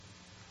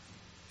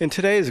In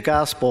today's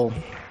gospel,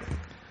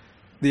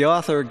 the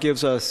author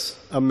gives us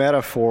a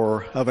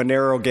metaphor of a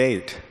narrow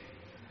gate.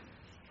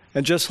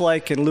 And just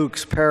like in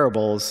Luke's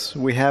parables,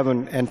 we have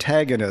an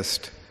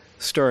antagonist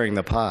stirring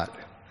the pot.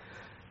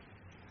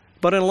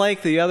 But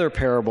unlike the other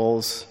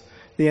parables,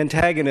 the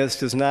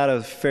antagonist is not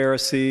a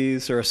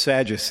Pharisees or a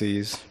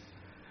Sadducees,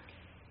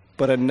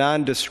 but a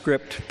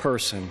nondescript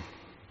person.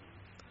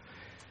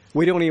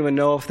 We don't even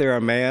know if they're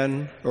a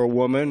man or a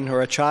woman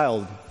or a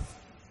child.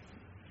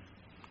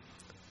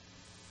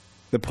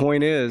 The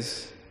point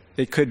is,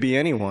 it could be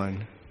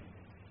anyone.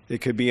 It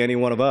could be any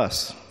one of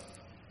us.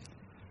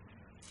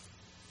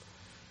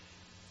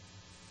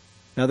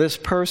 Now, this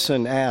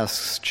person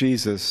asks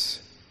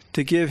Jesus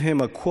to give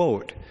him a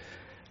quote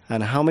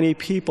on how many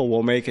people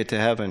will make it to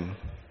heaven.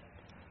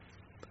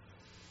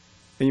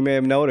 And you may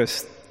have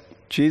noticed,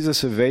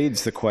 Jesus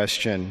evades the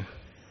question,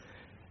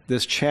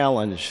 this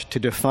challenge to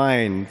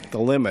define the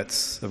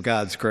limits of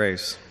God's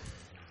grace.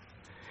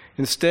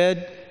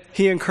 Instead,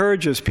 he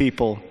encourages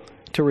people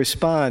to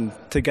respond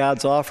to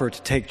God's offer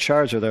to take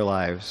charge of their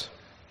lives.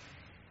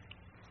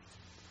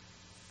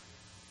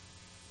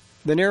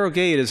 The narrow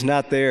gate is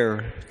not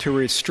there to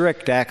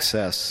restrict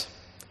access.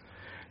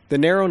 The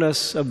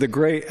narrowness of the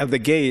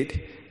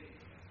gate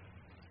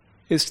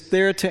is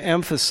there to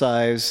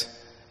emphasize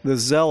the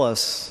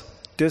zealous,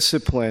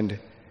 disciplined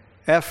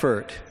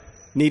effort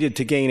needed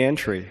to gain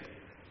entry.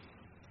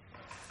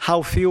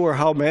 How few or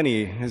how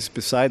many is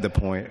beside the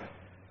point.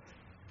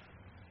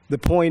 The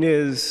point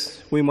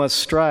is, we must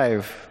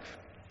strive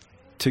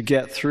to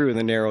get through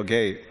the narrow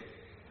gate.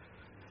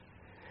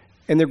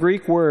 And the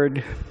Greek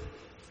word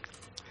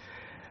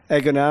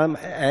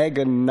agonizomai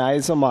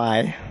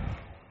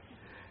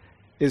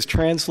is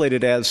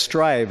translated as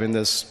strive in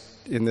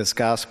this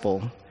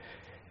gospel.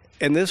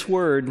 And this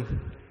word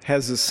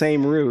has the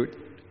same root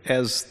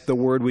as the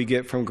word we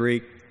get from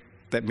Greek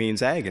that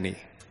means agony.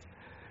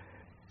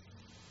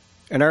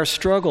 And our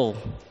struggle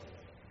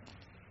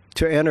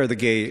to enter the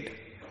gate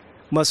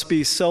must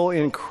be so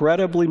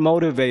incredibly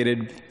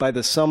motivated by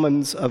the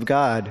summons of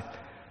God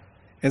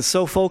and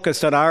so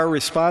focused on our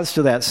response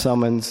to that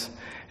summons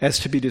as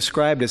to be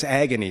described as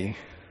agony.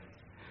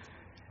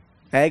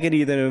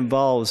 Agony that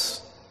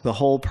involves the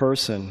whole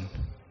person,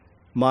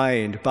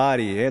 mind,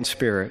 body, and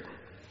spirit.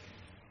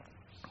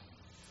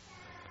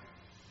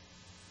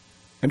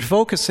 And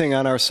focusing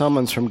on our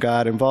summons from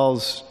God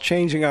involves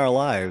changing our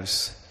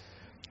lives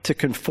to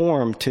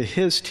conform to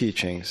His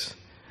teachings.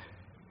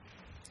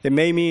 It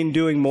may mean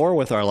doing more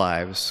with our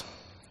lives.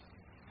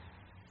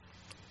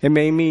 It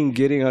may mean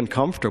getting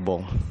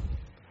uncomfortable.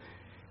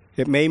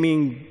 It may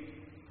mean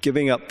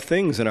giving up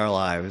things in our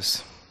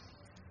lives.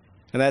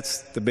 And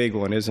that's the big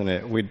one, isn't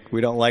it?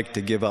 We don't like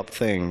to give up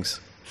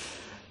things.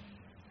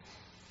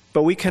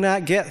 But we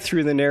cannot get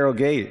through the narrow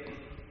gate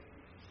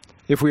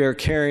if we are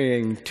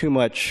carrying too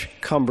much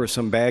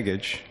cumbersome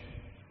baggage.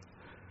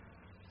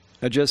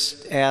 Now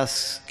just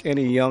ask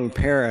any young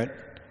parent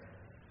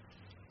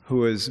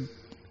who is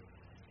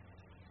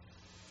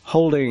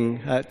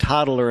holding a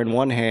toddler in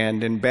one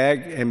hand and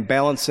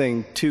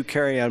balancing two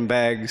carry-on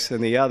bags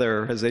in the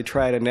other as they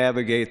try to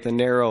navigate the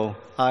narrow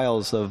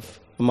aisles of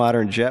a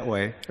modern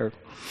jetway.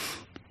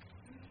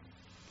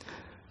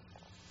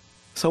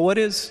 So what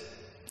is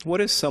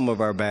some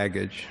of our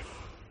baggage?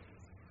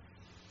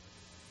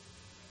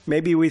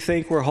 Maybe we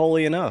think we're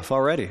holy enough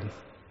already.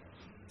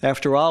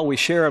 After all, we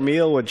share a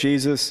meal with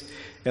Jesus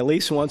at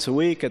least once a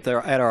week at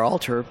our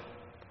altar.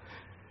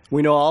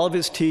 We know all of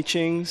his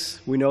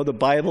teachings. We know the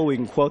Bible. We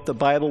can quote the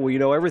Bible. We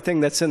know everything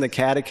that's in the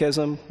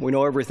catechism. We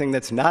know everything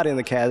that's not in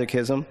the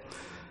catechism.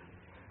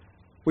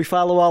 We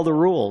follow all the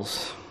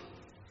rules.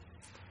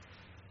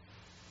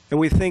 And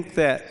we think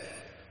that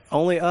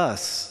only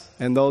us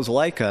and those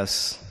like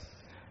us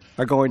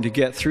are going to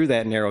get through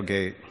that narrow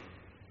gate.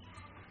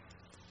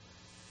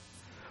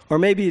 Or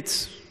maybe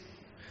it's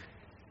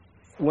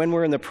when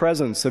we're in the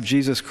presence of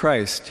Jesus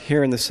Christ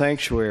here in the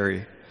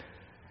sanctuary.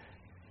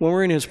 When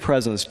we're in his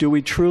presence, do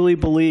we truly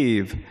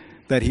believe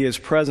that he is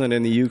present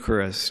in the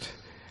Eucharist?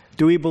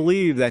 Do we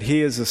believe that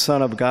he is the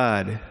Son of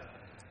God?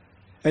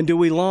 And do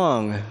we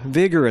long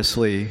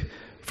vigorously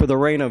for the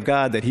reign of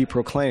God that he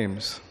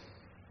proclaims?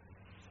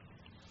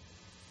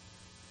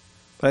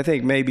 But I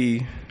think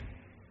maybe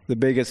the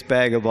biggest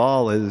bag of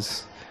all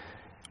is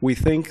we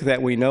think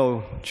that we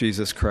know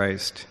Jesus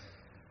Christ,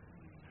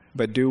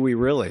 but do we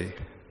really?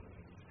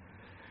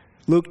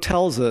 Luke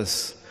tells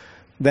us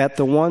that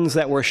the ones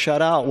that were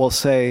shut out will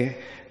say,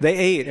 they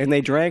ate and they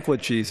drank with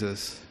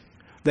Jesus.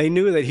 They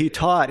knew that he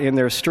taught in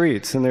their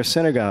streets, in their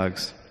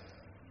synagogues.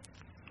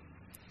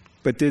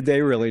 But did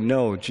they really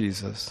know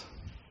Jesus?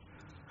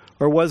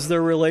 Or was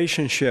their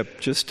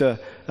relationship just a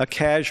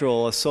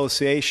casual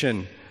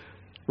association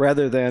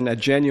rather than a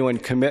genuine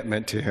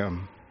commitment to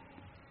him?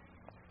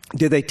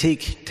 Did they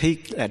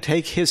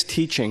take his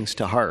teachings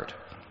to heart?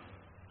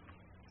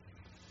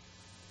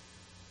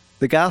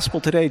 The gospel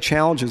today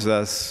challenges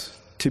us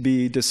to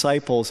be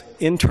disciples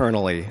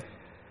internally,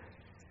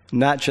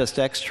 not just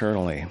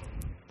externally.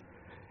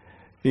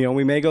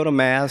 We may go to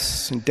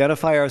Mass,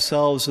 identify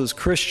ourselves as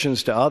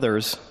Christians to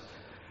others,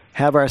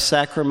 have our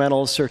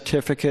sacramental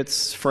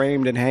certificates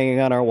framed and hanging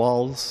on our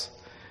walls,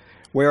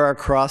 wear our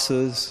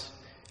crosses,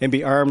 and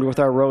be armed with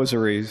our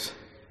rosaries.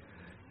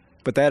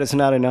 But that is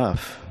not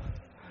enough.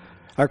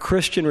 Our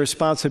Christian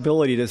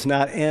responsibility does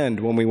not end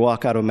when we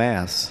walk out of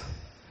Mass.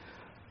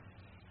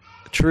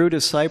 True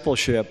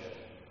discipleship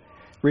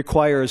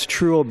requires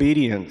true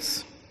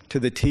obedience to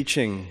the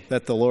teaching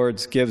that the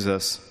Lord gives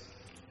us.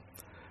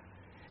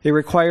 It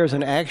requires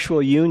an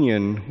actual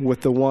union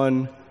with the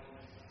one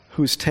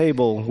whose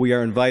table we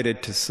are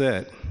invited to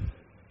sit.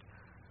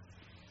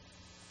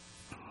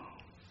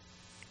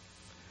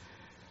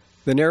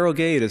 The narrow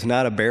gate is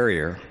not a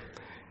barrier,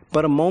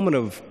 but a moment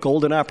of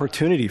golden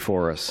opportunity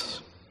for us.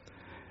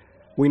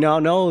 We now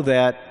know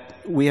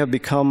that we have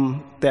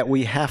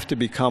to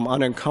become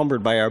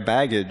unencumbered by our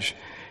baggage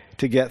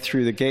to get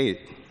through the gate.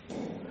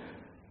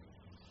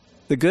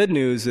 The good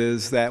news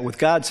is that with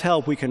God's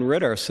help, we can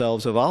rid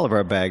ourselves of all of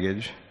our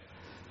baggage.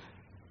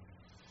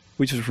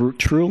 We just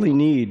truly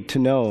need to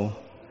know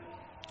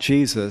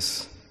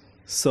Jesus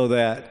so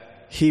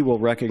that He will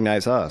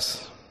recognize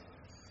us.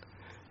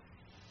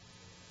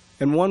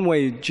 And one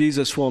way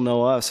Jesus will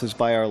know us is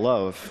by our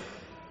love.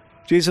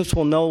 Jesus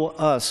will know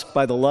us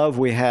by the love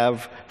we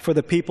have for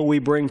the people we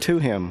bring to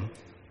Him.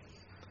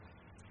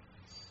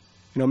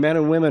 Men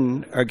and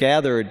women are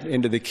gathered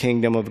into the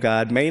kingdom of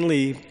God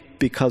mainly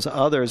because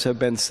others have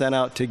been sent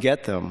out to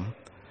get them.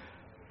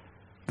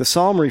 The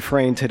psalm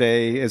refrain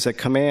today is a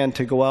command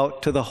to go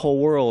out to the whole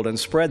world and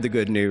spread the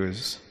good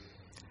news.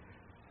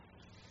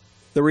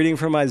 The reading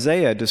from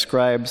Isaiah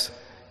describes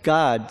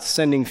God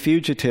sending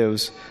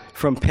fugitives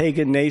from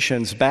pagan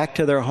nations back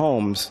to their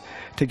homes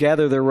to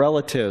gather their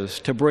relatives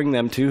to bring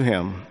them to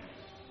Him.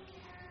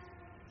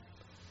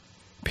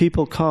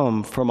 People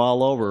come from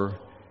all over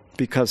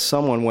because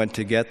someone went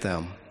to get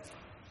them.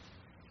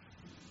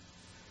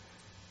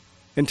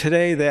 And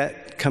today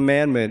that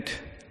commandment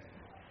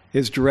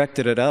is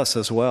directed at us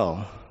as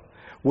well.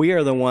 We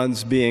are the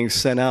ones being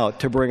sent out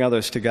to bring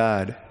others to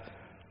God.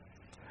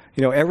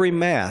 Every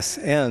Mass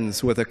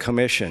ends with a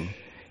commission.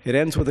 It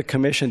ends with a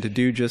commission to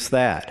do just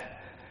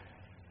that.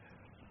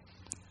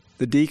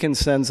 The deacon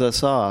sends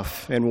us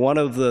off, and one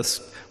of the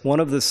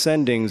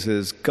sendings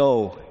is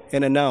go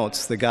and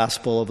announce the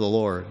gospel of the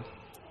Lord.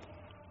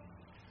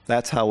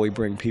 That's how we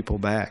bring people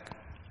back.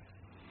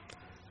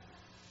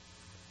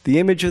 The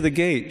image of the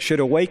gate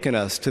should awaken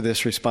us to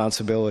this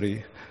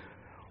responsibility.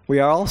 We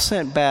are all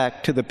sent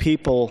back to the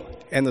people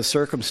and the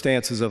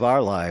circumstances of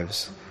our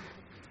lives.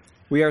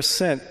 We are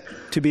sent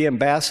to be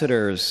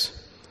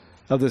ambassadors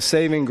of the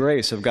saving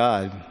grace of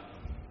God.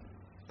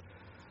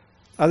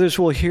 Others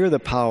will hear the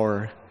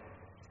power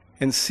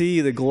and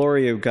see the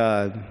glory of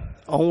God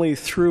only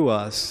through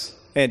us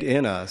and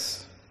in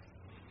us.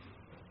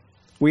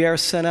 We are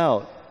sent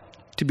out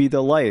to be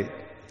the light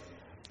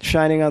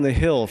shining on the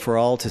hill for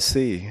all to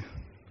see.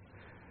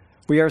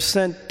 We are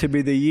sent to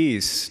be the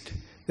yeast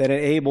that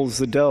enables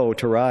the dough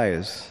to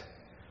rise.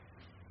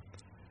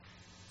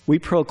 We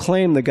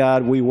proclaim the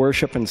God we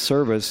worship and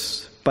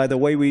service by the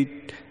way we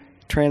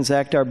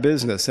transact our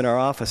business in our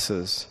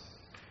offices,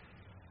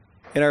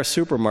 in our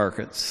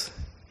supermarkets,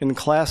 in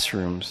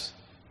classrooms,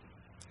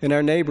 in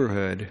our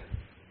neighborhood,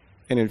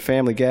 and in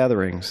family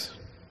gatherings.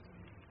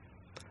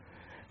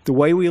 The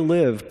way we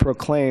live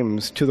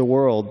proclaims to the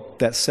world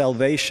that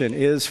salvation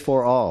is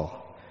for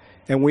all,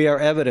 and we are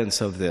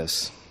evidence of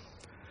this.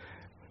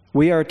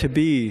 We are to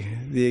be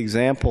the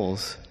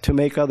examples to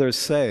make others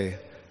say,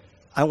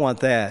 I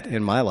want that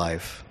in my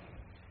life.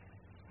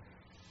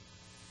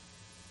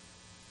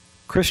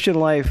 Christian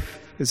life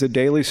is a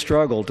daily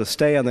struggle to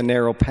stay on the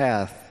narrow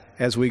path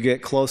as we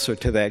get closer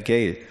to that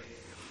gate.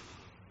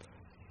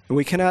 And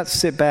we cannot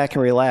sit back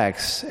and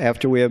relax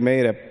after we have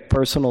made a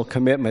personal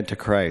commitment to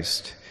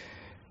Christ.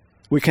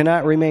 We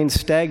cannot remain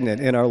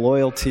stagnant in our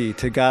loyalty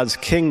to God's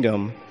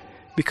kingdom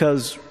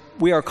because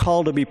we are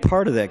called to be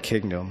part of that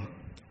kingdom.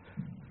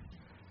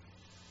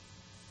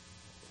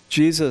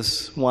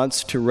 Jesus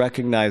wants to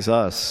recognize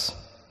us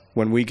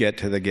when we get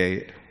to the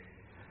gate.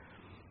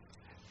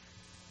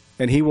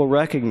 And He will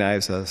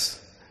recognize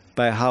us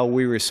by how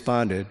we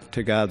responded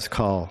to God's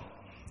call.